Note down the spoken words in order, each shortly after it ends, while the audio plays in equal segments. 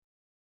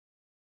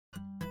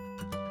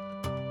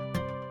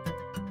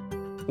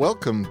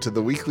Welcome to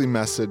the weekly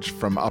message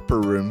from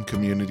Upper Room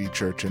Community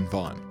Church in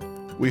Vaughan.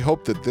 We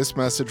hope that this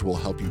message will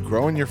help you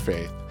grow in your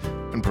faith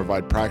and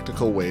provide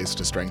practical ways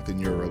to strengthen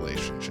your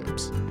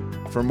relationships.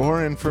 For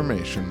more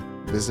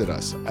information, visit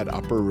us at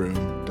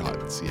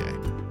upperroom.ca.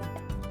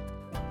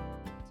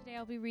 Today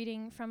I'll be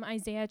reading from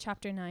Isaiah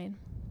chapter 9.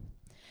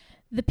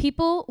 The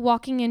people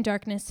walking in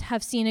darkness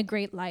have seen a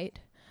great light.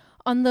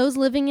 On those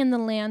living in the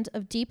land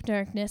of deep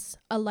darkness,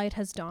 a light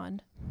has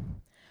dawned.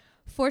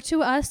 For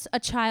to us a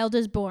child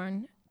is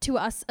born, to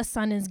us a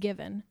son is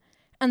given,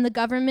 and the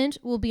government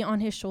will be on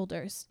his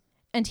shoulders,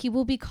 and he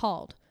will be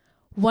called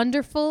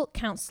Wonderful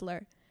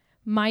Counselor,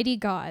 Mighty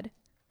God,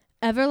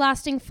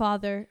 Everlasting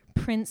Father,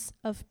 Prince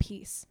of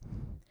Peace.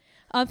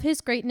 Of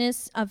the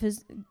greatness of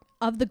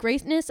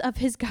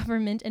his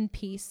government and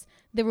peace,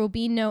 there will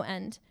be no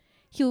end.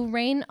 He will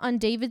reign on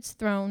David's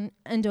throne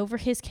and over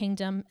his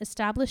kingdom,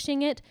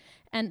 establishing it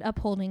and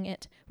upholding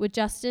it with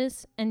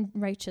justice and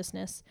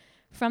righteousness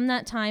from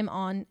that time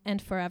on and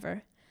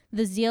forever.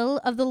 The zeal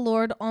of the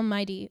Lord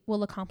Almighty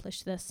will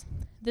accomplish this.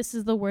 This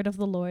is the word of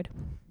the Lord.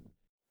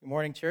 Good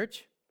morning,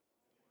 church.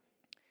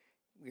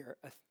 We are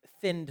a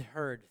thinned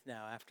herd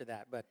now after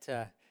that,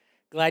 but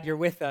glad you're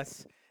with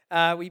us.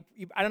 I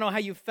don't know how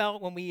you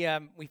felt when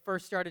we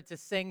first started to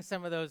sing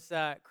some of those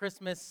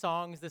Christmas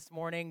songs this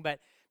morning, but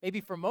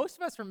maybe for most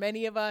of us, for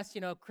many of us,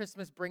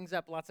 Christmas brings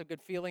up lots of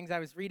good feelings. I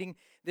was reading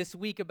this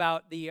week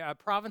about the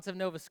province of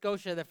Nova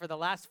Scotia that for the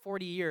last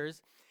 40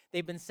 years,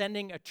 they've been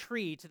sending a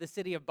tree to the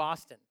city of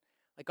Boston,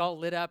 like all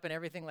lit up and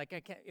everything. Like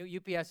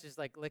UPS is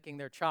like licking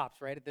their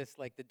chops, right, at this,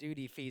 like the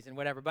duty fees and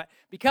whatever. But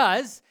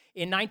because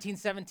in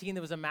 1917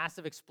 there was a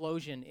massive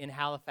explosion in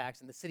Halifax,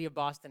 and the city of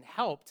Boston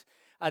helped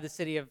the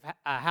city of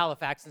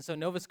Halifax, and so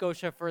Nova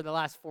Scotia for the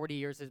last 40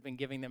 years has been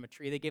giving them a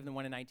tree. They gave them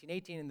one in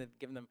 1918, and they've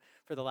given them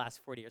for the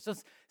last 40 years. So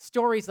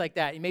stories like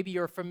that. Maybe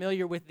you're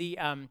familiar with the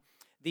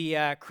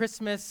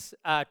Christmas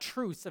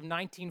truce of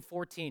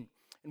 1914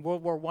 in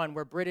World War I,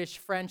 where British,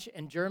 French,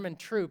 and German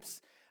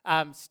troops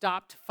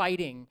stopped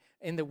fighting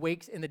in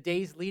the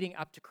days leading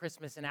up to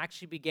Christmas and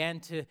actually began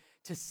to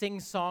sing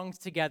songs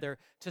together,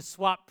 to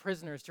swap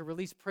prisoners, to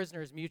release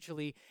prisoners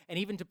mutually, and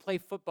even to play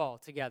football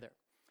together.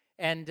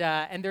 And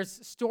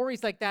there's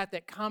stories like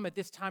that come at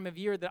this time of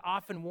year that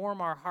often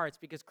warm our hearts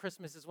because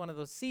Christmas is one of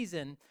those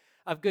seasons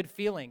of good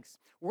feelings.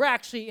 We're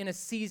actually in a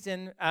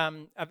season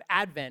of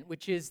Advent,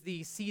 which is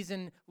the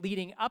season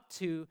leading up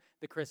to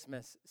the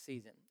Christmas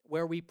season,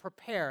 where we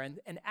prepare.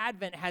 And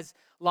Advent has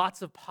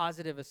lots of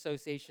positive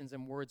associations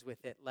and words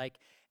with it, like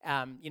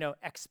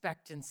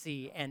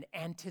expectancy and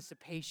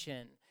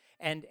anticipation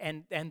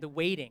and the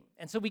waiting.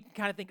 And so we can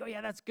kind of think, oh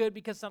yeah, that's good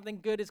because something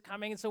good is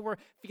coming, and so we're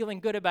feeling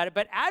good about it.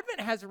 But Advent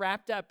has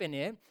wrapped up in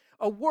it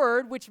a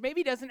word which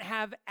maybe doesn't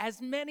have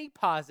as many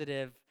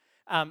positive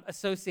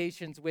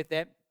associations with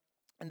it,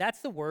 and that's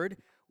the word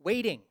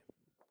waiting,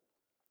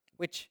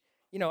 which,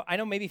 I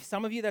know maybe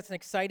some of you that's an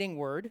exciting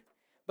word,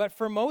 but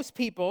for most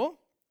people,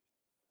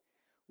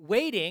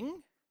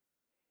 waiting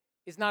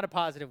is not a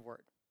positive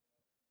word,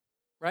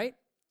 right?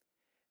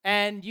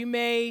 And you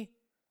may,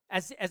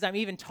 as I'm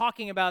even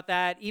talking about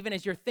that, even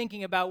as you're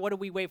thinking about what do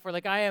we wait for,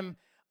 like I'm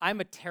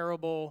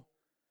terrible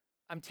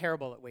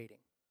at waiting.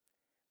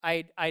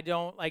 I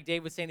don't, like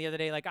Dave was saying the other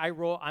day, like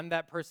I'm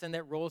that person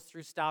that rolls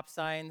through stop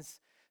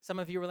signs. Some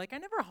of you were like, I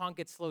never honk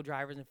at slow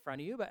drivers in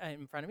front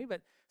of me,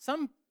 but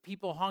some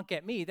people honk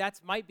at me. That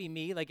might be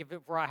me, like if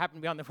I happen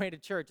to be on the way to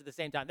church at the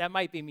same time. That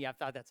might be me. I've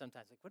thought that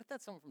sometimes. Like, what if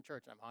that's someone from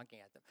church and I'm honking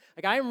at them?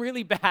 Like, I'm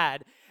really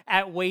bad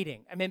at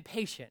waiting. I'm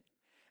impatient.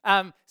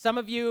 Some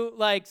of you,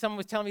 like someone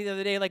was telling me the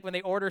other day, like when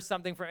they order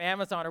something from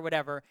Amazon or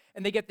whatever,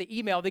 and they get the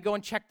email, they go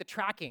and check the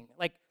tracking,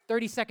 like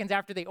 30 seconds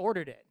after they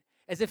ordered it,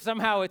 as if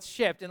somehow it's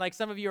shipped. And like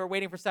some of you are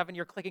waiting for stuff and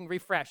you're clicking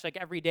refresh like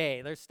every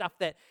day. There's stuff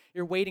that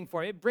you're waiting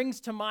for. It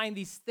brings to mind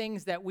these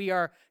things that we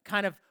are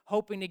kind of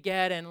hoping to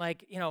get, and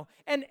like,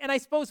 and I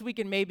suppose we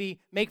can maybe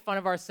make fun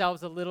of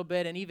ourselves a little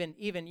bit and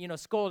even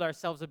scold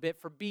ourselves a bit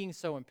for being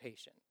so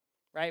impatient,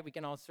 right? We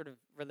can all sort of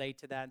relate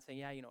to that and say,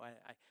 yeah,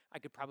 I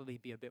could probably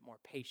be a bit more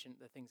patient,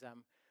 the things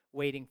I'm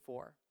waiting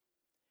for.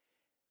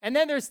 And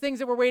then there's things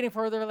that we're waiting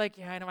for. They're like,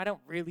 yeah, I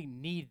don't really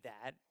need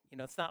that.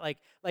 It's not like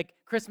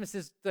Christmas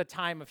is the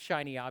time of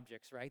shiny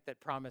objects, right? That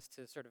promise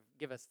to sort of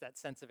give us that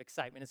sense of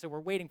excitement. And so we're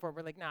waiting for it.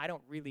 We're like, no, I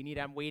don't really need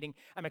it. I'm waiting.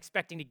 I'm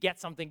expecting to get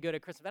something good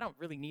at Christmas. I don't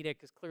really need it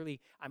because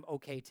clearly I'm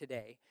okay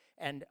today.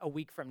 And a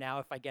week from now,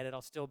 if I get it,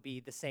 I'll still be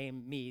the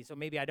same me. So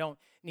maybe I don't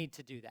need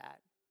to do that.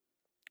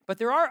 But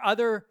there are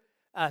other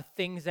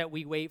things that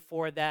we wait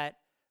for that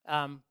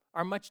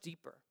are much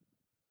deeper.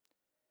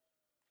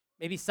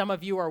 Maybe some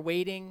of you are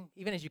waiting,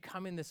 even as you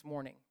come in this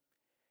morning,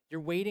 you're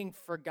waiting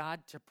for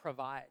God to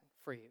provide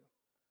for you.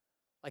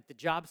 Like the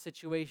job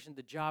situation,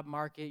 the job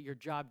market, your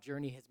job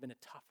journey has been a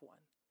tough one.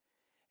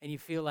 And you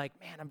feel like,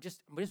 man, I'm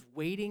just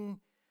waiting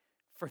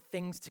for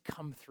things to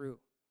come through.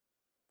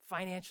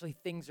 Financially,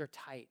 things are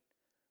tight.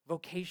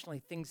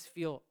 Vocationally, things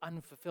feel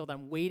unfulfilled.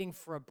 I'm waiting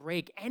for a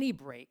break, any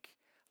break.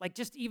 Like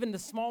just even the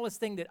smallest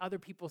thing that other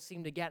people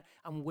seem to get,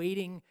 I'm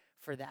waiting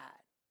for that.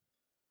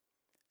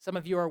 Some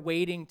of you are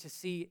waiting to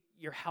see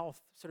your health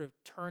sort of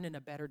turn in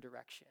a better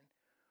direction,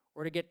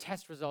 or to get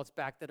test results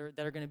back that are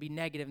going to be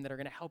negative and that are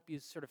going to help you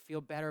sort of feel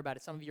better about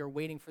it. Some of you are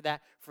waiting for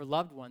that for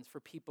loved ones, for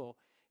people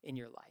in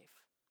your life.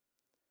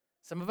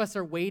 Some of us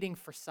are waiting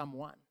for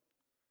someone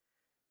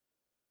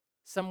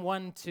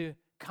to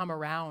come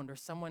around or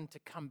someone to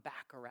come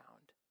back around.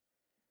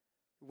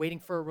 Waiting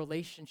for a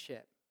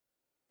relationship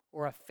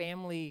or a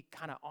family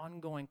kind of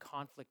ongoing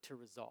conflict to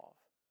resolve.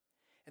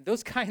 And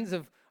those kinds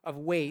of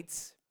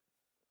waits,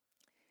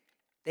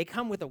 they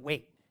come with a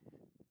weight.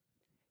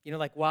 You know,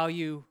 like while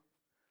you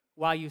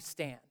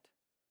stand.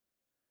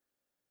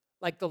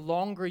 Like the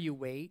longer you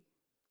wait,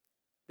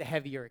 the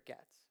heavier it gets.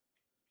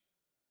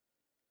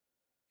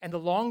 And the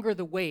longer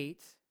the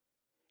wait,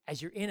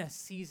 as you're in a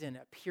season,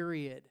 a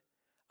period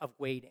of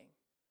waiting,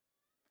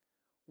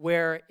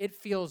 where it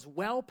feels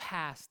well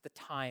past the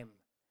time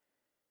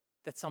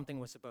that something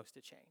was supposed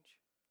to change.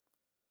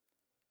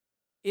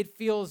 It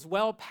feels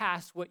well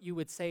past what you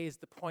would say is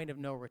the point of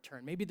no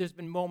return. Maybe there's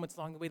been moments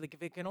along the way, like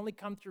if it can only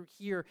come through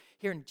here,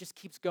 and it just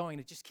keeps going,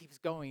 it just keeps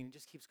going, it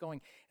just keeps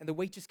going, and the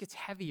weight just gets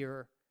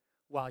heavier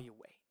while you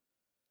wait.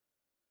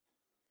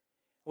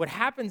 What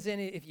happens in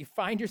it if you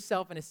find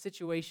yourself in a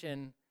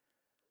situation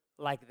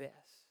like this,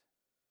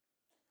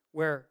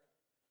 where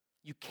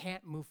you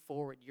can't move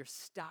forward, you're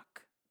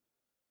stuck,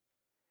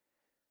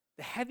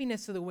 the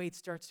heaviness of the weight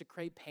starts to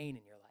create pain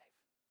in your life.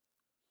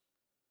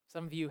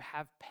 Some of you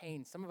have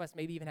pain. Some of us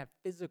maybe even have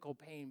physical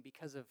pain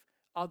because of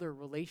other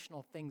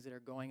relational things that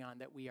are going on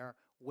that we are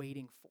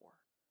waiting for.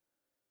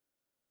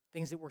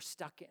 Things that we're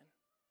stuck in.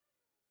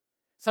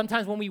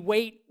 Sometimes when we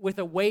wait with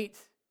a weight,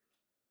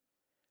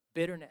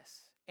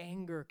 bitterness,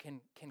 anger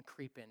can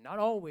creep in. Not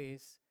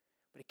always,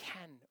 but it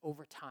can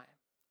over time.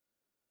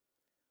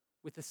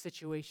 With the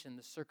situation,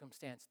 the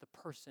circumstance, the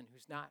person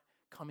who's not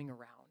coming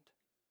around.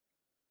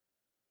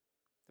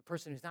 The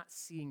person who's not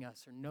seeing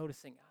us or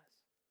noticing us.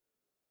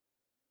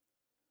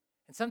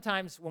 And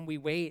sometimes when we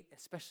wait,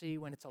 especially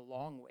when it's a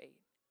long wait,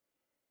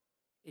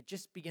 it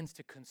just begins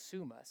to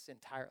consume us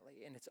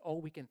entirely, and it's all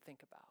we can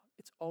think about.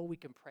 It's all we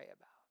can pray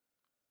about.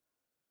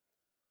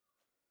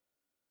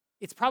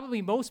 It's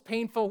probably most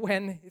painful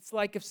when it's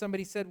like if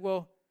somebody said,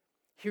 well,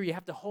 here, you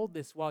have to hold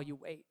this while you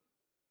wait.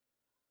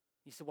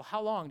 You said, well,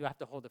 how long do I have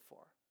to hold it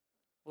for?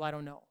 Well, I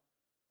don't know.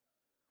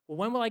 Well,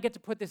 when will I get to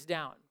put this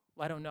down?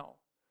 Well, I don't know.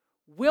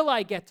 Will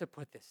I get to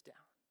put this down?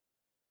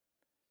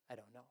 I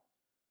don't know.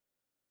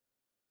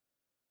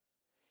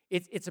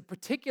 It's a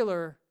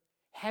particular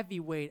heavy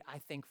weight, I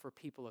think, for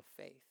people of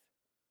faith,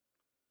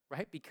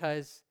 right?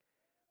 Because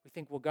we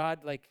think, well, God,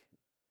 like,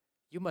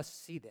 you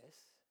must see this.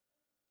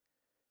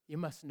 You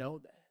must know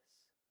this.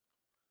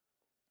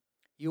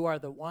 You are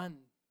the one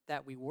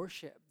that we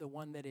worship, the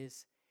one that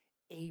is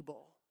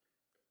able,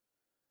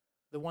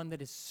 the one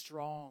that is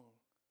strong,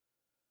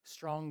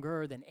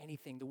 stronger than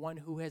anything, the one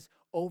who has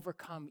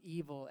overcome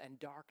evil and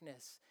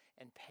darkness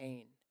and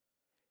pain.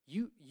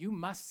 You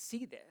must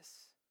see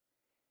this.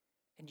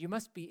 And you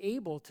must be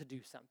able to do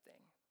something.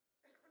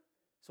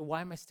 So why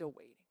am I still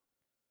waiting?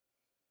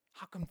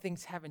 How come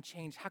things haven't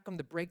changed? How come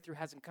the breakthrough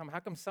hasn't come? How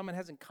come someone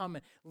hasn't come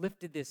and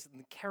lifted this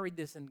and carried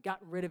this and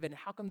gotten rid of it? And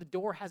how come the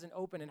door hasn't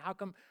opened? And how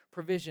come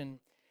provision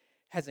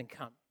hasn't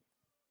come?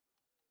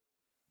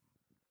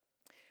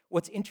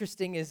 What's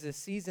interesting is the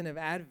season of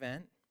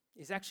Advent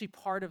is actually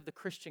part of the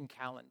Christian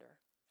calendar.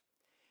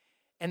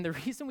 And the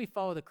reason we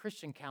follow the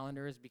Christian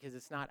calendar is because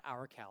it's not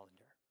our calendar.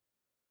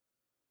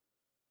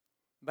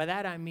 By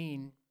that I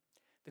mean,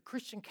 the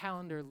Christian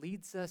calendar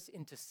leads us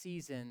into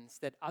seasons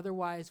that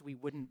otherwise we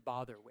wouldn't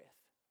bother with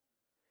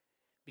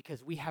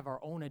because we have our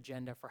own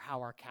agenda for how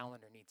our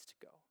calendar needs to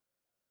go.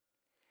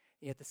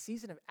 Yet the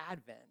season of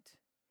Advent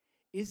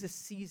is a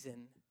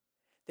season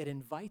that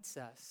invites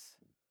us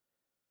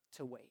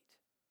to wait.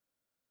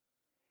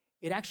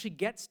 It actually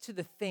gets to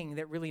the thing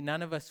that really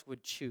none of us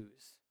would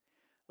choose.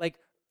 Like,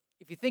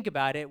 if you think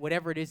about it,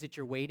 whatever it is that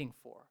you're waiting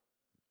for,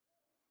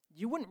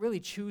 you wouldn't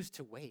really choose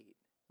to wait,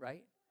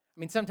 right? I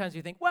mean, sometimes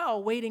you think,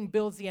 well, waiting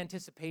builds the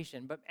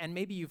anticipation, and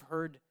maybe you've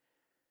heard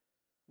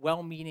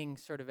well-meaning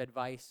sort of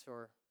advice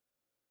or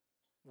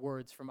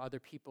words from other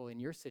people in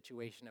your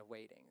situation of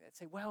waiting that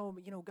say, well,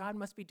 you know, God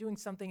must be doing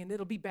something and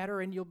it'll be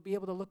better and you'll be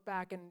able to look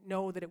back and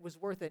know that it was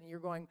worth it. And you're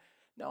going,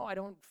 no, I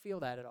don't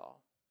feel that at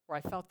all. Or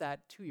I felt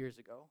that 2 years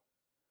ago.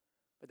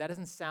 But that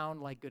doesn't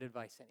sound like good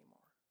advice anymore.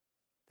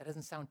 That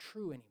doesn't sound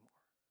true anymore.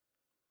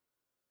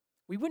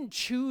 We wouldn't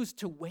choose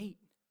to wait.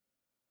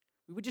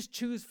 We would just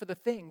choose for the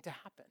thing to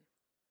happen.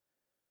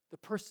 The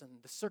person,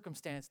 the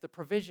circumstance, the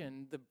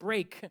provision, the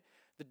break,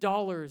 the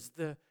dollars,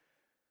 the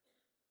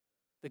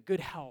good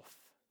health,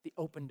 the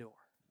open door.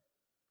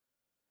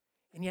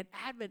 And yet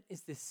Advent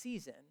is this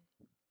season.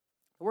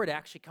 The word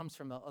actually comes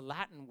from a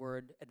Latin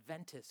word,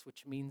 adventus,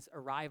 which means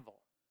arrival.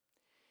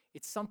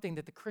 It's something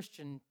that the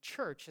Christian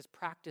church has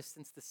practiced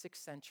since the 6th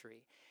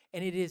century.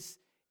 And it is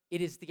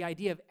the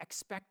idea of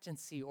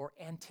expectancy or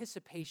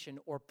anticipation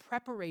or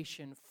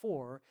preparation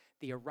for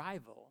the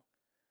arrival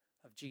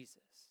of Jesus.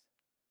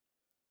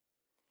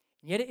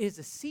 And yet it is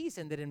a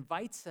season that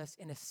invites us,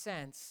 in a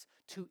sense,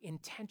 to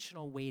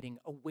intentional waiting,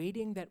 a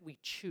waiting that we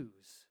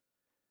choose.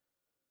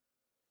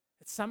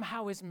 It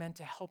somehow is meant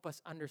to help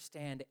us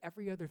understand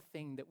every other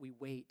thing that we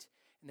wait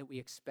and that we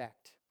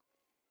expect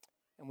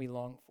and we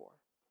long for.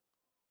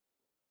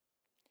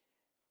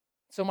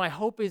 So my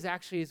hope is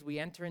actually as we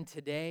enter in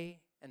today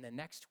and the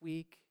next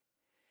week,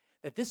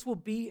 that this will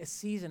be a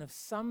season of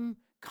some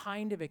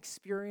kind of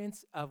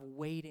experience of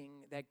waiting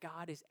that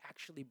God is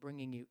actually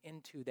bringing you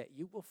into, that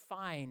you will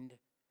find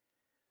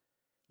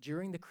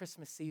during the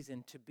Christmas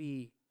season to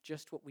be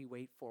just what we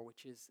wait for,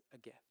 which is a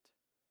gift.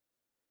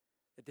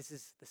 That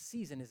the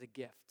season is a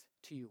gift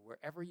to you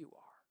wherever you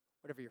are,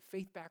 whatever your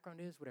faith background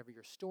is, whatever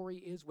your story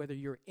is, whether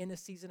you're in a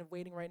season of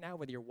waiting right now,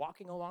 whether you're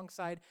walking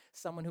alongside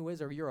someone who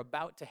is, or you're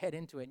about to head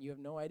into it and you have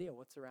no idea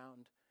what's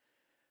around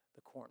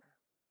the corner.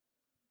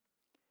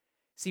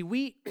 See,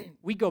 we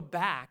go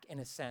back, in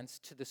a sense,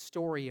 to the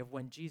story of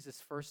when Jesus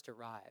first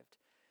arrived,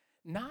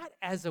 not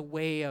as a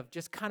way of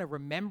just kind of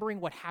remembering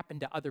what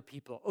happened to other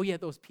people. Oh, yeah,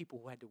 those people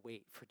who had to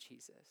wait for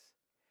Jesus.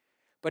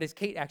 But as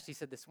Kate actually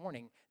said this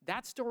morning,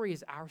 that story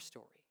is our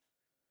story.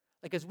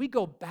 Like, as we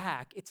go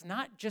back, it's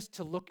not just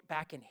to look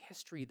back in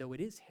history, though it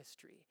is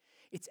history.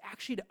 It's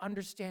actually to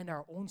understand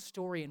our own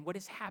story and what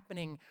is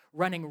happening,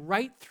 running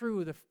right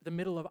through the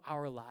middle of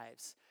our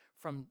lives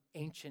from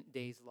ancient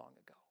days long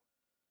ago.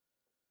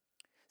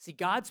 See,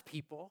 God's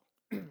people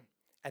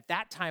at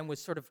that time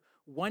was sort of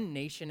one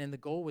nation, and the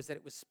goal was that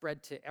it was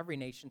spread to every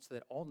nation so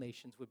that all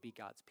nations would be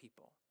God's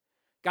people.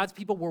 God's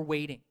people were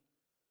waiting.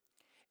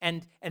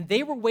 And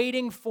they were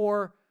waiting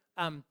for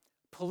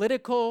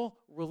political,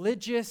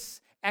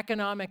 religious,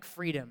 economic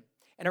freedom.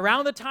 And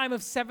around the time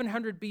of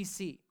 700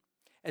 BC,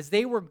 as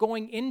they were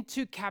going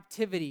into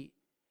captivity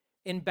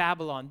in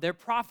Babylon, their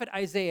prophet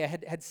Isaiah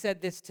had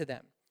said this to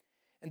them.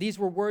 And these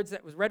were words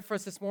that was read for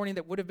us this morning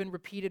that would have been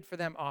repeated for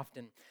them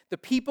often. The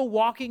people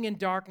walking in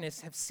darkness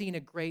have seen a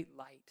great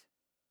light.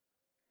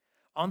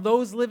 On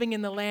those living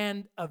in the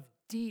land of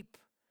deep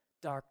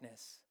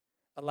darkness,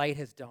 a light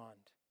has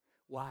dawned.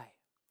 Why?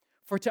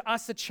 For to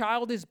us a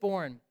child is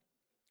born,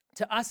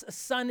 to us a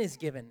son is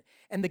given,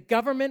 and the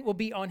government will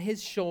be on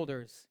his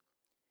shoulders,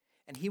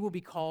 and he will be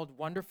called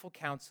Wonderful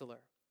Counselor,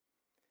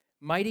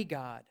 Mighty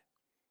God,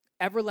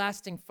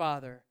 Everlasting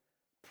Father,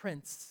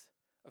 Prince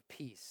of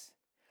Peace.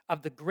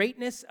 Of the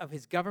greatness of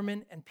his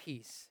government and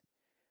peace,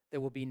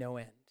 there will be no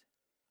end.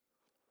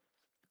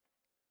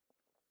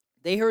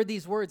 They heard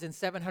these words in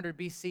 700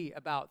 BC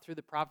through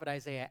the prophet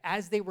Isaiah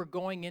as they were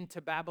going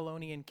into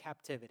Babylonian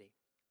captivity.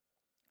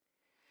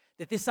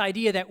 That this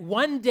idea that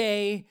one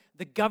day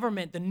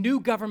the new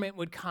government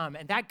would come,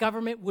 and that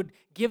government would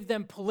give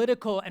them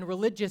political and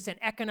religious and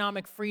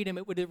economic freedom.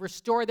 It would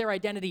restore their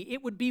identity.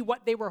 It would be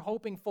what they were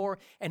hoping for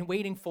and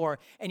waiting for.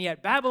 And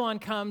yet Babylon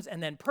comes,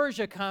 and then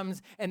Persia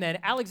comes, and then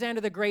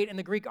Alexander the Great and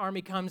the Greek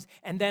army comes,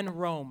 and then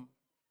Rome.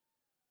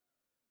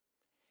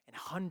 And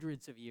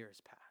hundreds of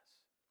years pass.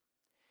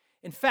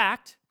 In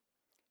fact,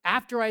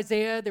 after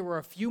Isaiah, there were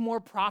a few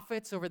more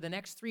prophets over the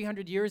next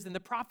 300 years, and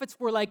the prophets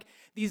were like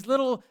these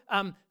little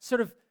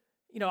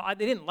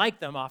they didn't like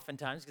them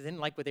oftentimes because they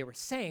didn't like what they were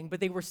saying, but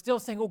they were still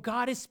saying, oh,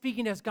 God is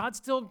speaking to us, God's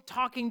still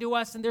talking to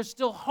us, and there's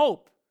still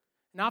hope.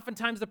 And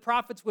oftentimes the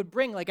prophets would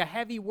bring like a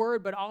heavy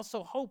word, but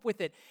also hope with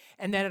it.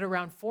 And then at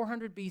around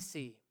 400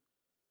 BC,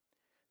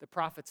 the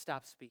prophets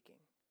stopped speaking.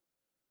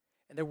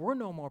 And there were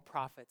no more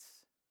prophets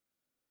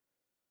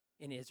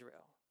in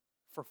Israel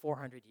for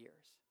 400 years.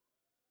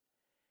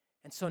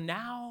 And so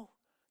now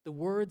the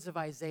words of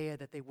Isaiah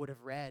that they would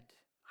have read,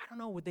 I don't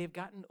know, would they have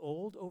gotten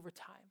old over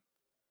time?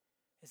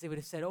 As they would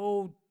have said,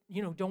 oh,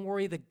 don't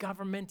worry, a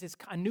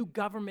new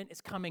government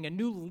is coming, a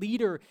new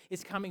leader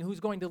is coming who's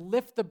going to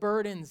lift the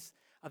burdens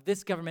of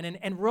this government.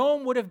 And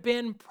Rome would have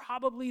been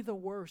probably the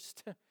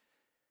worst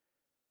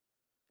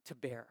to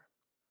bear.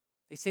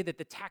 They say that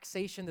the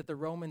taxation that the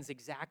Romans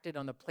exacted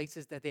on the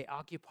places that they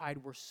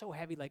occupied were so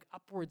heavy, like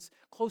upwards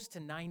close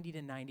to 90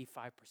 to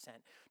 95%,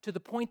 to the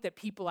point that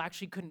people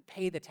actually couldn't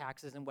pay the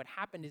taxes. And what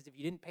happened is if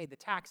you didn't pay the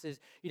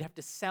taxes, you'd have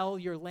to sell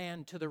your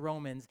land to the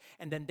Romans,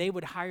 and then they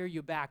would hire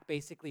you back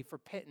basically for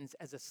pittance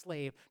as a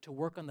slave to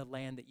work on the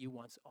land that you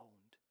once owned.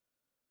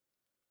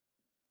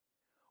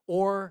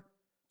 Or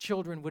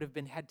children would have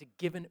had to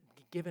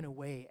given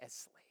away as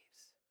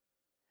slaves.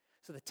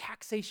 So the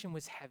taxation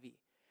was heavy.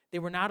 They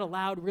were not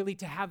allowed really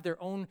to have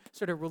their own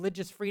sort of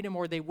religious freedom,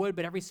 or they would,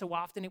 but every so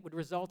often it would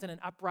result in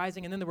an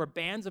uprising. And then there were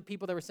bands of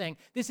people that were saying,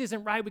 this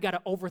isn't right, we got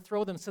to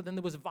overthrow them. So then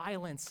there was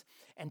violence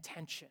and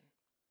tension.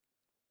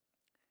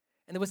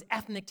 And there was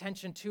ethnic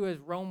tension too, as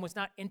Rome was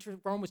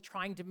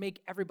trying to make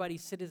everybody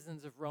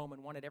citizens of Rome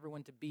and wanted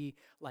everyone to be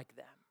like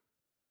them.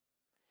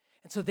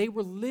 And so they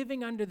were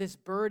living under this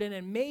burden,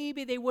 and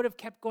maybe they would have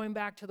kept going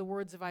back to the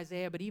words of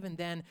Isaiah, but even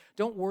then,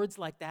 don't words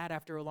like that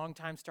after a long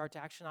time start to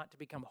actually not to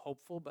become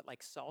hopeful, but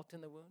like salt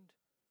in the wound?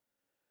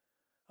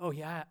 Oh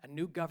yeah, a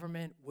new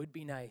government would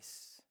be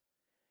nice,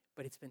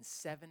 but it's been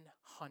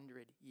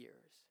 700 years.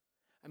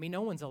 I mean,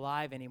 no one's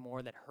alive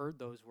anymore that heard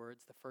those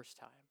words the first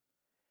time.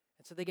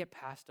 And so they get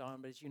passed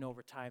on, but as you know,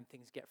 over time,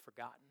 things get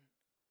forgotten.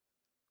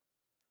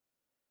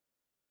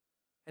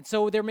 And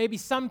so there may be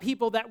some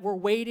people that were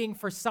waiting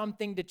for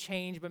something to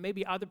change, but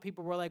maybe other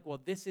people were like, well,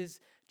 this is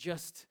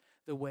just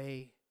the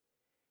way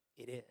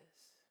it is.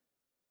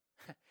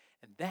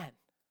 And then,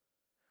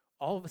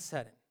 all of a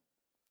sudden,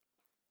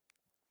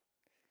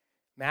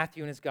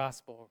 Matthew in his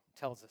gospel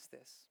tells us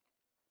this.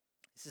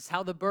 This is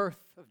how the birth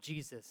of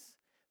Jesus,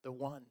 the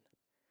one,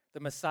 the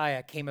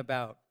Messiah, came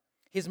about.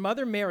 His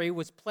mother Mary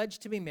was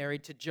pledged to be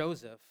married to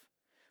Joseph,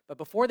 but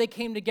before they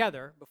came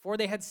together, before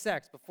they had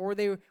sex, before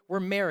they were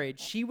married,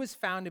 she was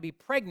found to be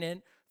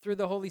pregnant through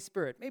the Holy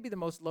Spirit. Maybe the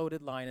most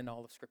loaded line in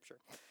all of Scripture.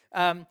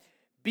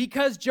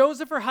 Because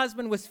Joseph, her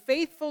husband, was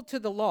faithful to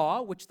the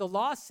law, which the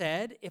law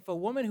said if a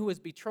woman who was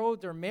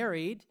betrothed or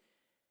married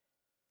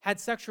had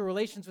sexual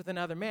relations with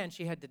another man,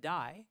 she had to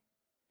die.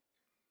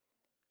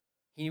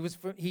 He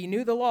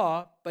knew the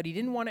law, but he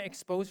didn't want to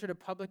expose her to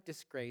public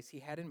disgrace. He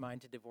had in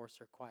mind to divorce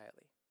her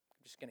quietly.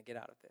 I'm just going to get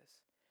out of this.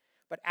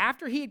 But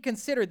after he had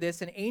considered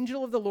this, an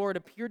angel of the Lord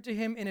appeared to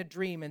him in a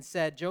dream and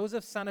said,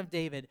 Joseph, son of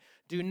David,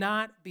 do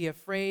not be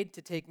afraid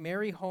to take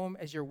Mary home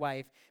as your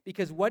wife,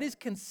 because what is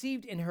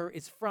conceived in her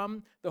is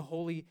from the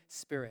Holy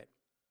Spirit.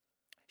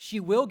 She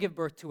will give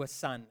birth to a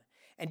son,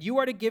 and you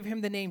are to give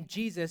him the name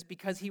Jesus,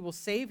 because he will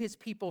save his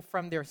people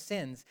from their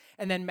sins.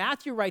 And then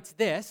Matthew writes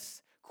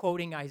this,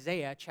 quoting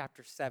Isaiah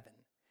chapter 7.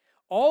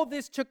 All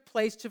this took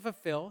place to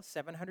fulfill,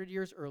 700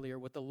 years earlier,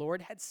 what the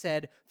Lord had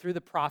said through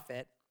the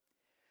prophet,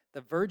 the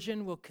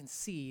virgin will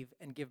conceive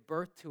and give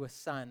birth to a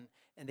son,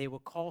 and they will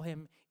call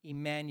him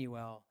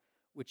Emmanuel,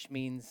 which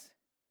means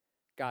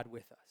God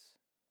with us.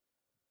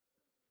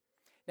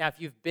 Now, if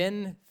you've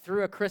been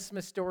through a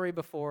Christmas story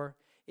before,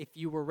 if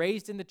you were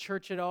raised in the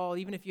church at all,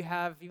 even if you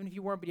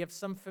weren't, but you have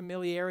some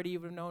familiarity,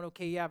 you've known,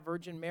 okay, yeah,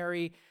 Virgin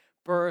Mary,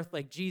 birth,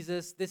 like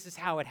Jesus, this is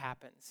how it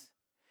happens.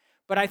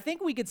 But I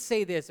think we could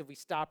say this if we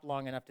stopped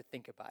long enough to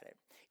think about it.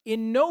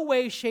 In no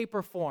way, shape,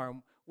 or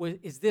form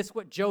is this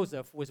what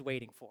Joseph was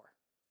waiting for.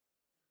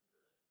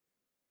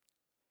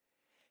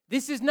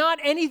 This is not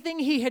anything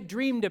he had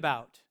dreamed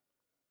about.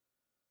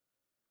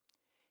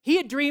 He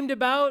had dreamed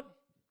about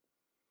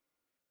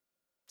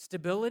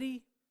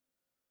stability,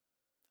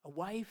 a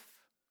wife,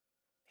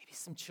 maybe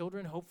some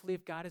children, hopefully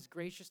if God is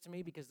gracious to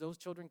me, because those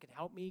children can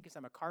help me because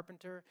I'm a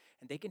carpenter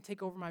and they can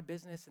take over my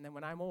business. And then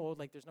when I'm old,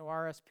 like there's no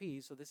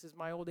RSP, so this is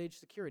my old age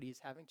security is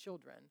having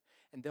children,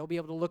 and they'll be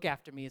able to look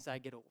after me as I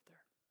get older.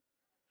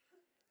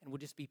 And we'll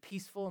just be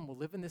peaceful, and we'll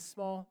live in this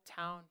small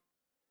town,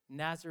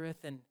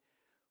 Nazareth, and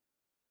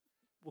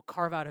we'll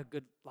carve out a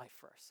good life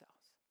for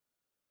ourselves.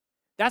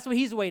 That's what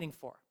he's waiting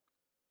for.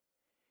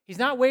 He's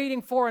not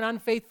waiting for an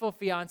unfaithful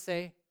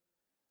fiance,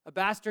 a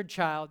bastard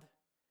child,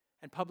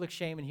 and public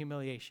shame and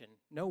humiliation.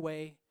 No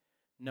way,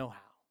 no how.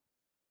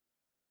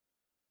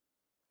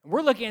 And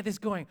we're looking at this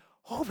going,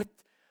 oh, but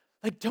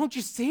like, don't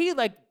you see?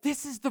 Like,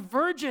 this is the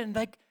virgin.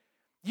 Like,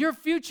 your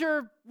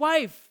future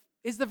wife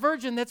is the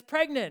virgin that's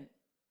pregnant.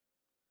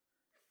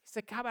 He's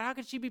like, God, but how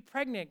could she be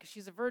pregnant? Because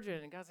she's a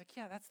virgin. And God's like,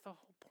 yeah, that's the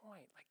whole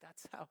point. Like,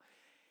 that's how.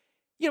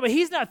 But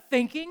he's not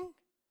thinking,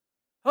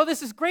 oh,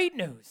 this is great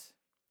news.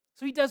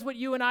 So he does what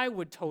you and I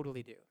would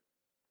totally do.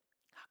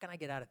 How can I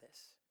get out of this?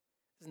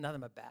 This is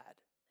nothing but bad.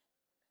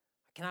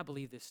 I cannot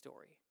believe this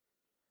story.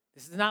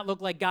 This does not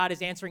look like God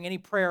is answering any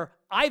prayer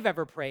I've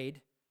ever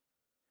prayed.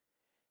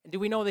 And do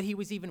we know that he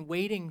was even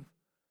waiting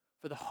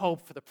for the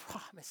hope, for the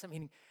promise? I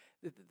mean,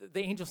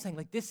 the angel saying,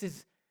 like, this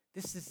is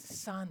the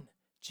Son,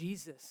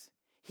 Jesus.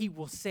 He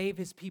will save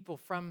his people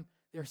from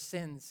their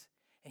sins,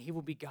 and he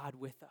will be God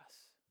with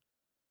us.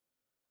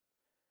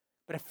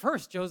 But at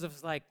first,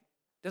 Joseph's like,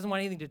 doesn't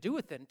want anything to do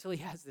with it until he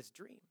has this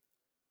dream.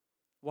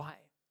 Why?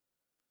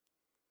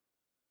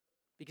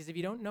 Because if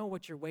you don't know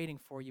what you're waiting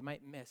for, you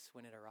might miss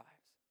when it arrives.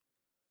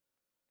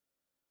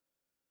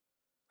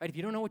 Right? If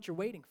you don't know what you're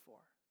waiting for,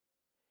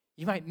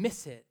 you might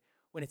miss it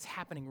when it's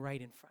happening right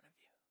in front of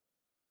you.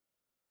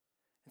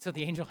 And so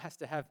the angel has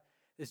to have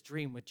this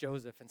dream with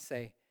Joseph and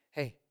say,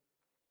 hey,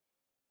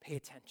 pay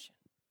attention.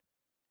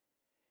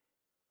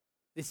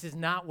 This is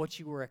not what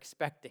you were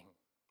expecting,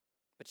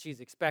 but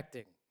she's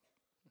expecting.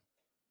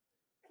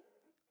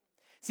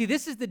 See,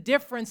 this is the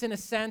difference in a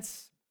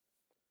sense.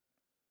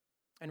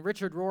 And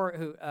Richard Rohr,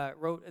 who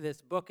wrote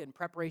this book in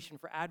preparation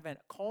for Advent,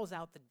 calls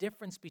out the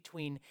difference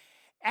between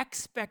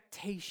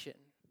expectation,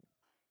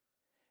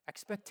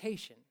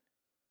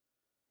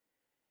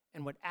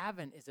 and what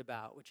Advent is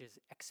about, which is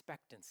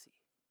expectancy.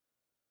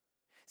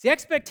 See,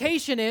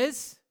 expectation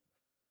is,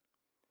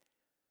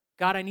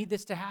 God, I need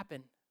this to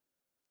happen.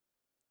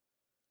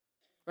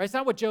 Right? It's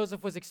not what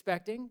Joseph was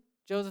expecting.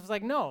 Joseph's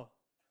like, no,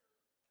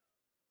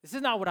 this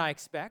is not what I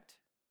expect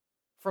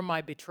from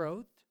my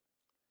betrothed.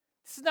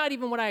 This is not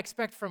even what I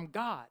expect from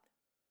God,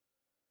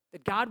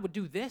 that God would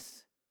do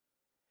this.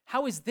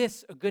 How is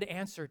this a good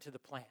answer to the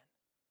plan?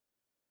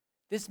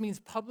 This means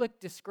public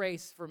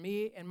disgrace for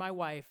me and my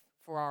wife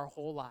for our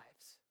whole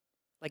lives.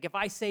 Like if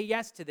I say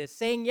yes to this,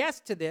 saying yes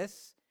to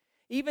this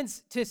Even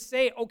to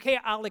say, okay,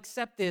 I'll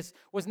accept this,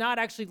 was not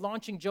actually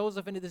launching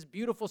Joseph into this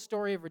beautiful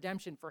story of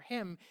redemption. For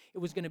him, it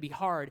was going to be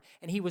hard,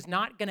 and he was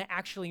not going to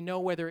actually know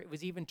whether it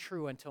was even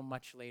true until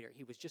much later.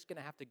 He was just going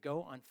to have to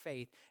go on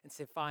faith and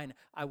say, fine,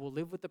 I will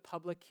live with the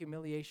public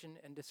humiliation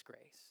and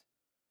disgrace.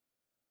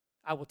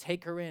 I will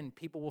take her in.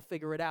 People will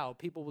figure it out.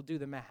 People will do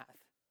the math.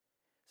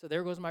 So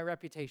there goes my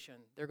reputation.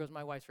 There goes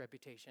my wife's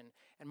reputation.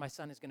 And my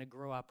son is going to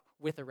grow up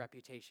with a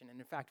reputation. And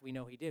in fact, we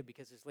know he did,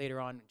 because it's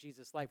later on in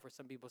Jesus' life where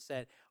some people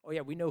said, oh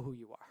yeah, we know who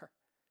you are.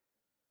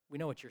 We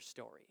know what your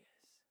story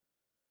is.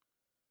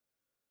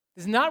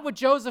 This is not what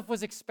Joseph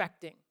was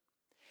expecting.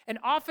 And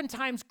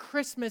oftentimes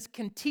Christmas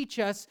can teach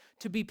us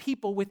to be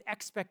people with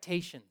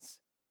expectations.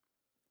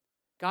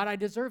 God, I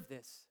deserve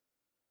this.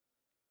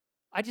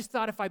 I just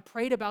thought if I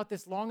prayed about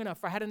this long enough,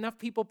 if I had enough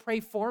people pray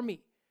for me,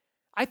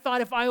 I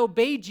thought if I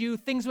obeyed you,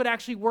 things would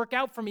actually work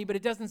out for me, but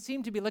it doesn't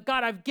seem to be. Like,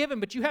 God, I've given,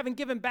 but you haven't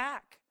given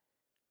back.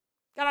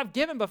 God, I've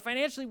given, but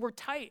financially we're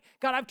tight.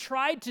 God,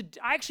 I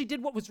actually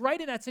did what was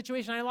right in that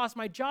situation. I lost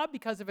my job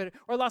because of it,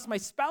 or I lost my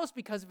spouse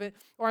because of it,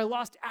 or I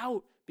lost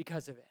out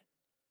because of it.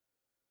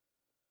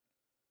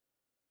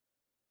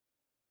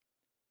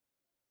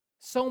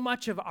 So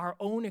much of our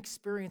own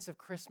experience of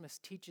Christmas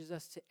teaches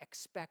us to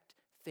expect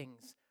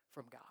things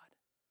from God.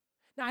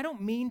 Now, I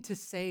don't mean to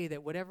say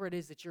that whatever it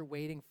is that you're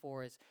waiting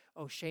for is,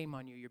 oh, shame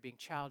on you, you're being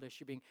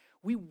childish,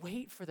 we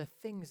wait for the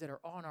things that are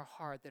on our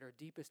heart that are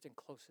deepest and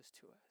closest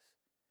to us.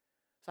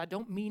 So I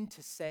don't mean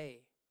to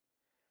say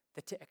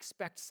that to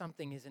expect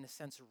something is in a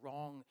sense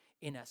wrong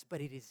in us, but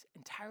it is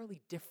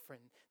entirely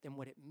different than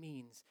what it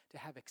means to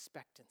have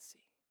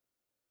expectancy.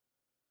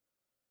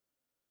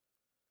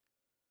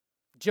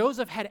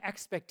 Joseph had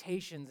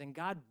expectations, and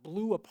God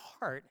blew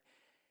apart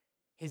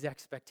his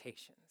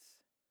expectations.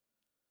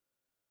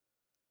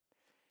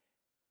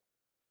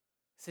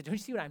 He said, don't you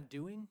see what I'm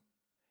doing?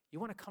 You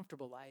want a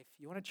comfortable life.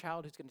 You want a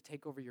child who's going to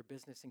take over your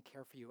business and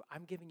care for you.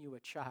 I'm giving you a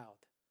child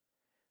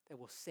that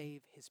will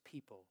save his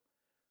people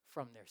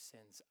from their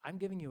sins. I'm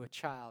giving you a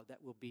child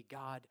that will be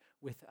God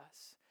with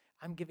us.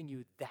 I'm giving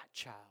you that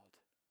child.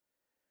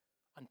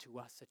 Unto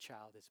us a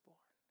child is born.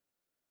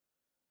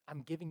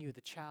 I'm giving you the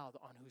child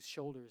on whose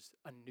shoulders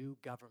a new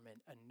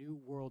government, a new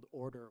world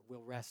order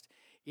will rest.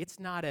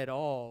 It's not at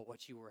all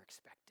what you were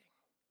expecting.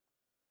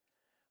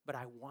 But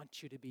I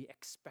want you to be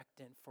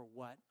expectant for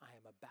what I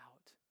am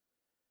about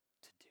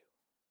to do.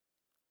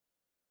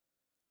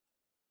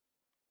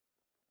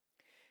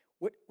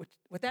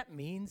 What that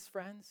means,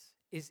 friends,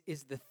 is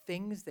the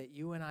things that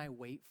you and I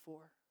wait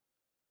for,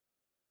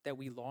 that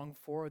we long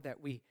for, that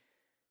we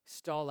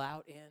stall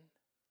out in,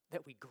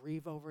 that we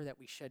grieve over, that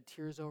we shed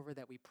tears over,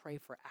 that we pray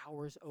for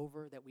hours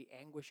over, that we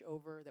anguish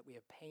over, that we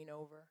have pain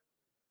over.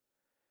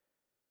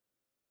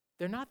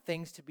 They're not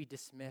things to be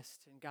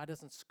dismissed, and God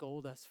doesn't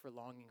scold us for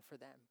longing for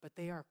them, but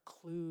they are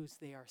clues,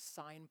 they are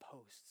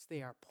signposts,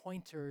 they are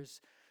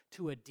pointers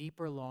to a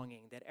deeper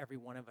longing that every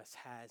one of us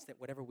has, that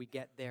whatever we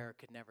get there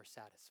could never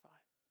satisfy.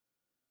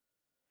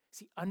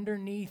 See,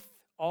 underneath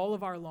all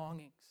of our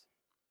longings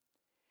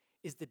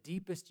is the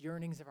deepest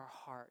yearnings of our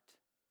heart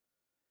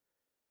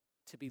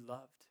to be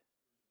loved,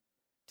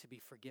 to be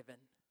forgiven,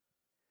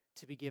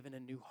 to be given a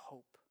new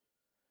hope,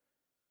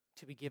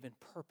 to be given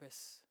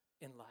purpose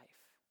in life,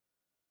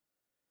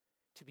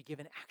 to be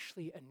given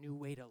actually a new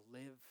way to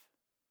live,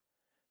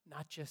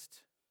 not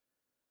just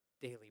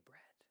daily bread.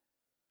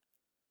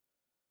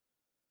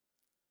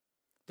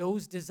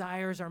 Those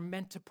desires are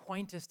meant to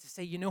point us to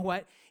say, you know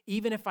what,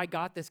 even if I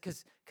got this,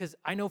 because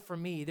I know for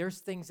me, there's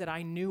things that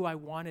I knew I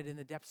wanted in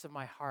the depths of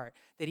my heart,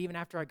 that even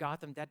after I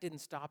got them, that didn't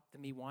stop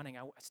me wanting.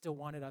 I still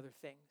wanted other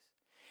things.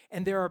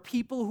 And there are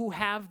people who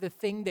have the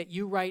thing that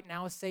you right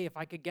now say, if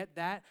I could get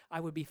that, I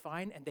would be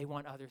fine, and they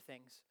want other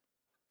things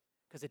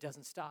because it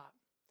doesn't stop.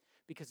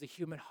 Because the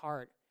human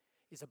heart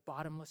is a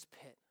bottomless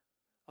pit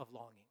of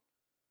longing,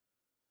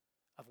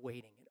 of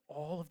waiting. And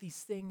all of these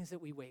things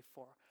that we wait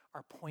for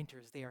are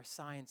pointers. They are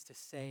signs to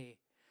say,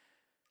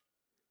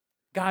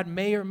 God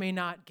may or may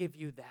not give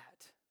you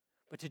that.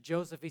 But to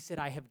Joseph, he said,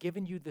 I have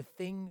given you the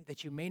thing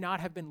that you may not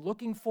have been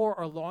looking for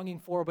or longing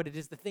for, but it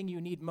is the thing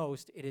you need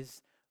most. It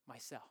is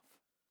myself.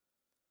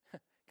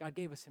 God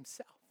gave us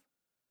himself.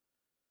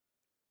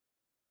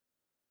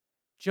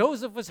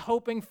 Joseph was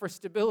hoping for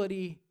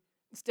stability,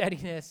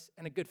 steadiness,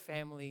 and a good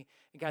family.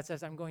 And God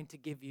says, I'm going to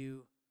give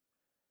you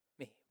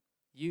me.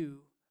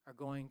 You are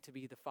going to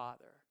be the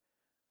father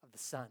of the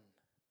son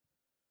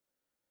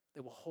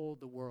that will hold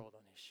the world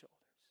on his shoulders.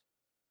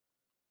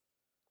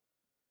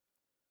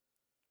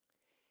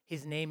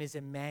 His name is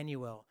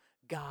Emmanuel,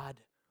 God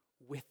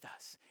with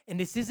us. And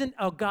this isn't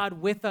a God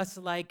with us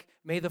like,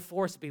 may the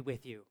force be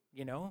with you,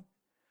 you know?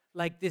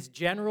 Like this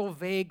general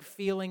vague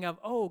feeling of,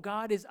 oh,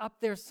 God is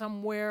up there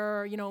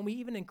somewhere. You know,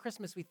 even in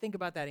Christmas, we think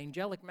about that.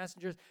 Angelic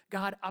messengers,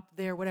 God up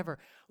there, whatever.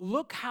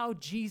 Look how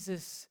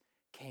Jesus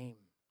came.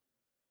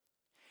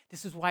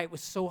 This is why it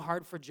was so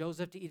hard for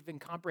Joseph to even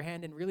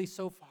comprehend, and really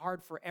so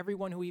hard for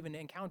everyone who even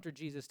encountered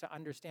Jesus to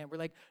understand. We're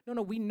like, no,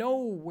 we know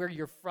where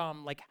you're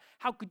from. Like,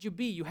 how could you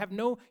be? You have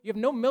no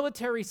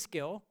military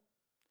skill.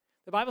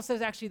 The Bible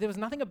says actually there was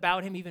nothing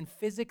about him even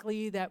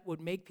physically that would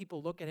make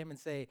people look at him and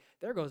say,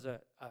 there goes a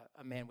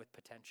man with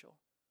potential.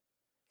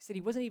 He said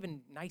he wasn't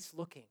even nice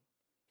looking.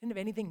 He didn't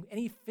have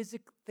any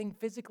thing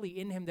physically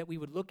in him that we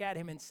would look at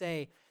him and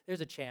say,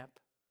 there's a champ.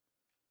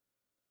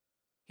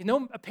 He had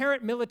no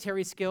apparent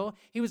military skill.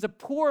 He was a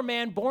poor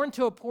man born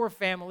to a poor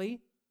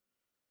family,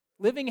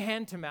 living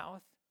hand to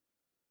mouth.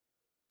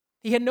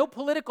 He had no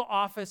political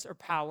office or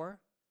power,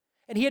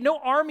 and he had no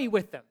army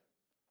with him.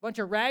 A bunch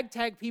of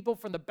ragtag people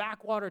from the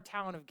backwater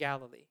town of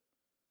Galilee.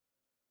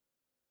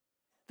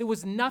 There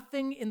was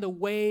nothing in the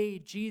way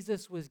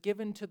Jesus was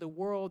given to the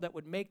world that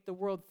would make the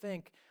world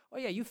think, oh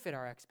yeah, you fit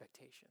our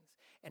expectations.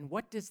 And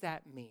what does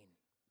that mean?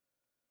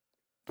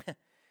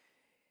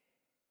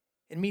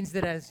 It means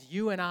that as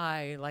you and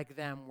I, like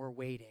them, were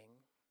waiting,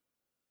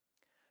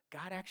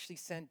 God actually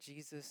sent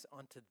Jesus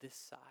onto this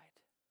side.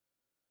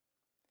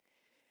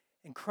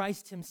 And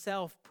Christ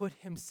himself put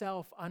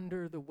himself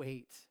under the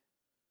weight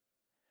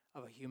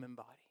of a human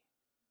body.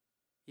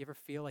 You ever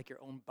feel like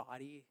your own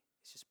body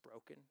is just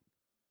broken?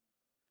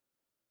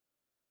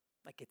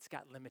 Like it's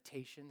got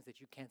limitations that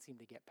you can't seem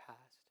to get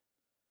past?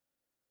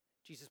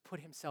 Jesus put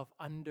himself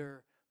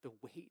under the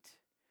weight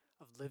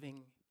of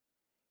living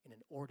in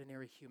an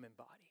ordinary human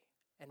body,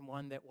 and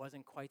one that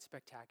wasn't quite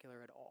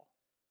spectacular at all.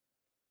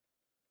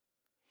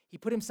 He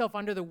put himself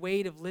under the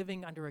weight of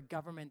living under a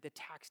government that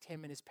taxed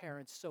him and his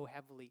parents so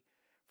heavily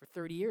for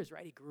 30 years,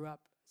 right? He grew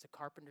up as a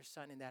carpenter's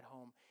son in that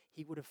home.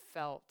 He would have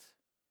felt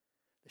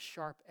the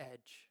sharp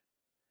edge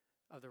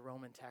of the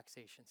Roman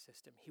taxation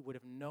system. He would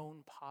have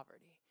known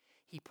poverty.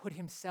 He put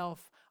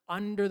himself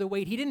under the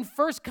weight. He didn't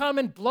first come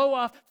and throw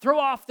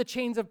off the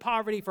chains of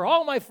poverty for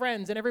all my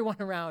friends and everyone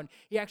around.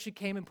 He actually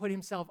came and put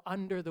himself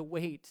under the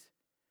weight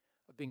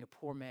of being a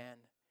poor man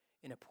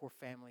in a poor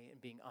family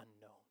and being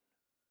unknown,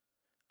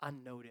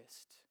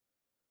 unnoticed,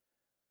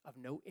 of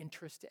no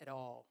interest at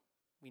all.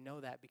 We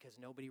know that because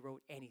nobody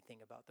wrote anything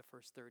about the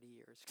first 30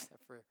 years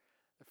except for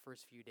the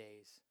first few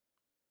days.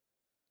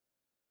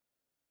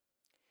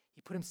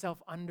 He put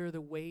himself under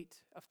the weight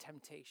of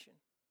temptation.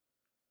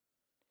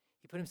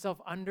 He put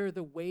himself under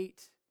the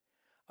weight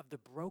of the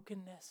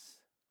brokenness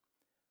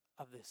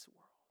of this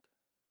world.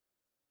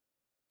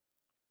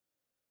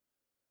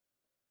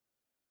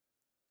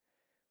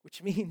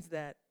 Which means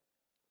that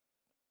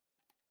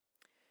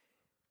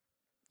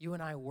you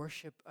and I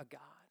worship a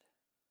God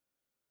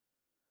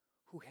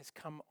who has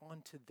come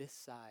onto this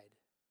side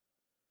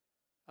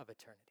of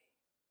eternity,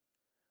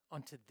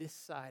 onto this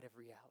side of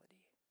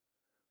reality,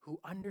 who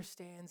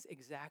understands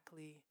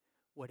exactly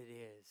what it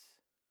is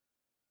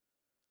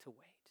to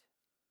wait.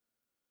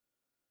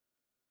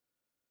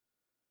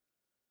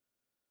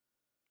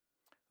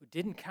 Who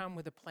didn't come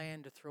with a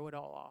plan to throw it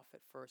all off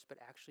at first, but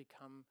actually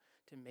come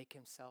to make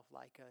himself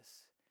like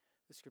us,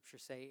 the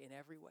scriptures say, in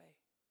every way.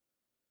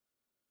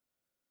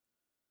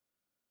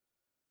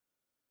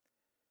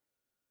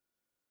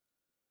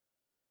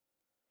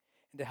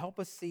 And to help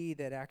us see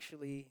that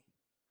actually,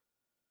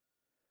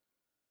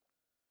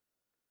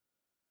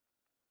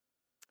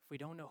 if we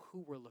don't know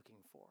who we're looking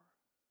for,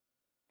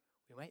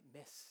 we might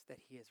miss that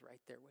he is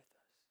right there with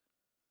us.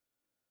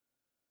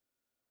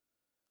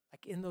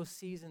 Like in those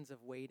seasons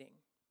of waiting,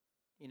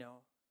 and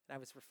I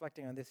was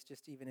reflecting on this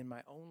just even in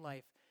my own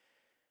life,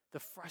 the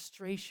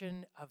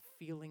frustration of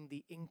feeling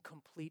the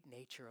incomplete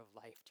nature of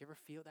life. Do you ever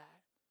feel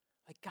that?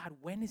 Like, God,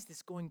 when is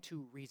this going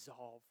to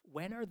resolve?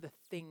 When are the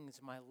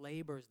things, my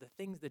labors,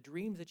 the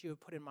dreams that you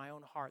have put in my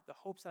own heart, the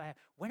hopes that I have,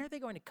 when are they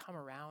going to come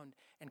around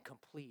and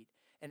complete?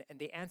 And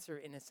the answer,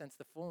 in a sense,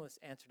 the fullness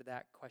answer to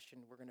that question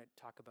we're going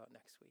to talk about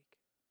next week.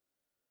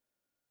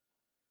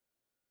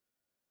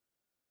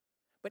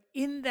 But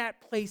in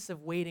that place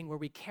of waiting where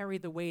we carry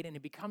the weight and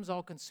it becomes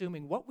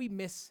all-consuming, what we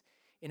miss,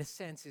 in a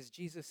sense, is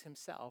Jesus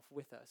himself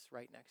with us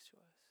right next to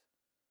us.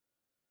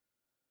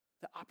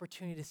 The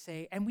opportunity to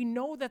say, and we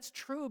know that's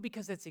true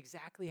because that's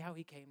exactly how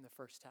he came the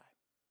first time,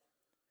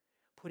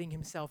 putting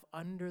himself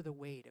under the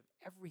weight of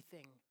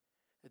everything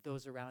that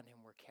those around him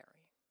were carrying.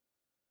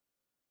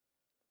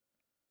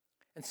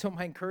 And so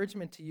my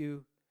encouragement to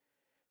you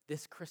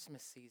this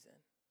Christmas season,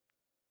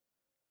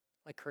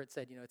 like Kurt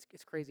said,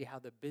 it's crazy how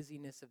the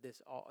busyness of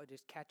this all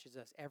just catches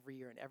us every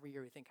year, and every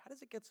year we think, how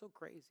does it get so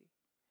crazy?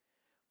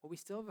 Well, we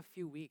still have a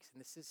few weeks,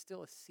 and this is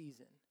still a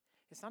season.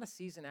 It's not a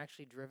season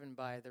actually driven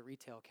by the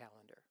retail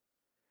calendar.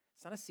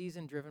 It's not a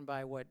season driven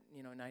by what,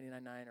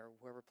 99.9 or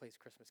whoever plays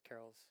Christmas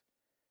carols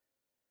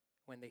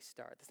when they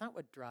start. That's not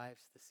what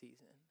drives the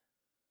season.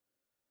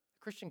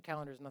 The Christian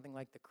calendar is nothing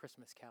like the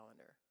Christmas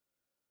calendar.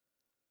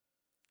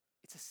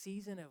 It's a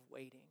season of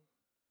waiting,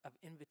 of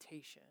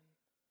invitation.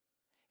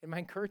 And my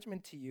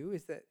encouragement to you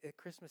is that at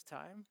Christmas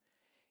time,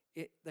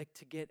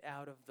 to get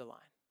out of the line.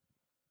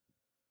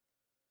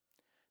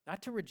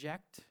 Not to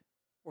reject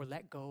or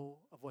let go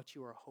of what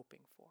you are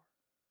hoping for,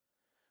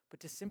 but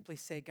to simply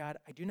say, God,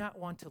 I do not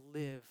want to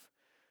live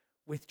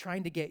with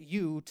trying to get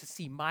you to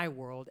see my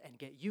world and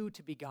get you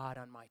to be God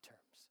on my terms.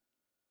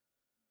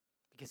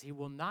 Because he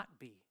will not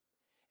be.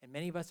 And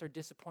many of us are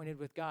disappointed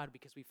with God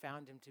because we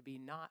found him to be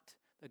not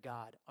the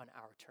God on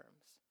our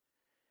terms.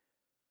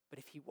 But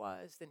if he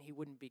was, then he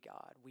wouldn't be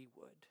God. We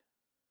would.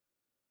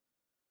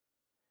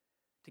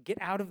 To get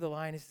out of the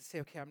line is to say,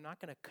 okay, I'm not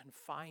going to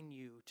confine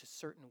you to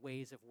certain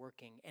ways of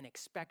working and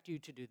expect you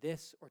to do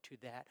this or to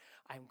that.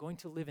 I'm going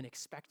to live in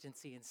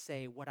expectancy and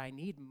say, what I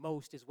need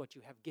most is what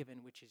you have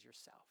given, which is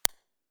yourself.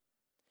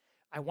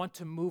 I want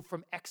to move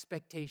from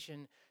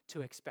expectation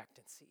to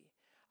expectancy.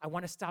 I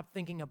want to stop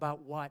thinking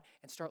about what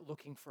and start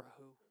looking for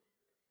who.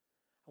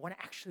 I want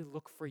to actually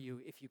look for you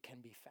if you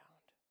can be found.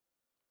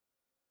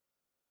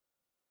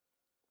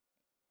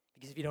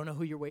 Because if you don't know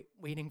who you're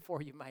waiting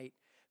for, you might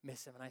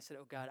miss him. And I said,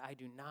 oh God, I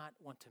do not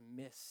want to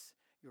miss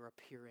your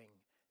appearing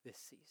this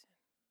season.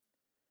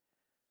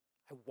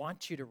 I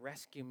want you to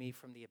rescue me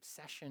from the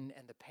obsession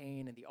and the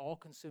pain and the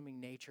all-consuming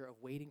nature of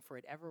waiting for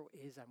whatever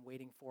it is I'm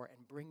waiting for,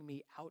 and bring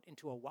me out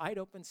into a wide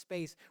open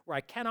space where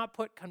I cannot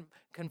put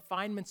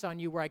confinements on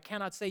you, where I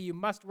cannot say you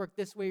must work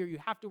this way or you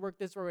have to work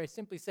this way. Where I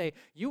simply say,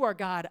 you are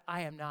God,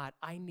 I am not.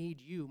 I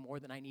need you more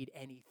than I need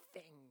anything.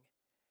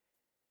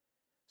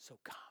 So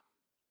come.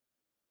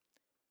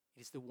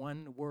 It is the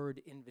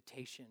one-word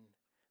invitation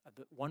of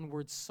the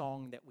one-word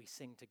song that we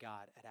sing to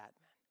God at Advent.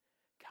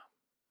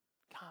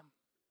 Come.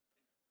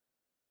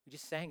 We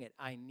just sang it,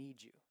 I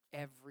need you,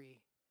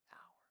 every hour.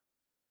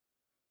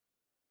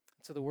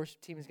 So the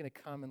worship team is going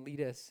to come and lead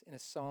us in a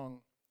song.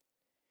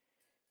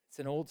 It's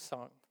an old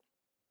song.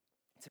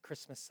 It's a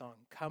Christmas song.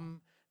 Come,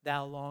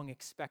 thou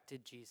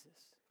long-expected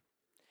Jesus.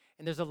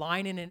 And there's a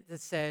line in it that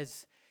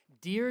says,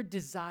 dear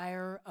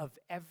desire of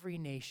every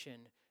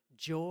nation,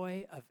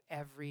 joy of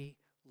every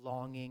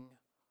longing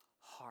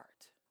heart.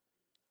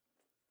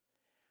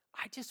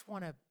 I just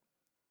want to,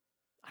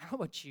 I don't know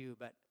about you,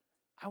 but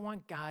I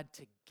want God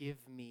to give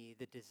me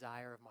the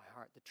desire of my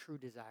heart, the true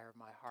desire of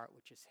my heart,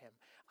 which is him.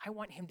 I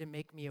want him to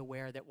make me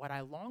aware that what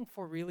I long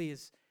for really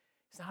is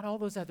not all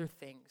those other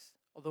things,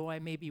 although I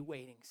may be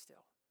waiting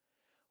still.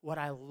 What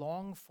I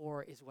long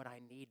for is what I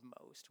need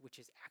most, which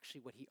is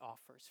actually what he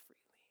offers freely.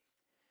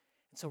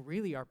 And so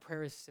really our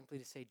prayer is simply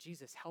to say,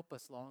 Jesus, help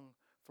us long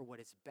for what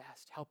is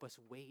best. Help us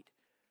wait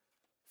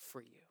for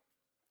you.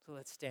 So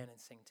let's stand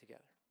and sing together.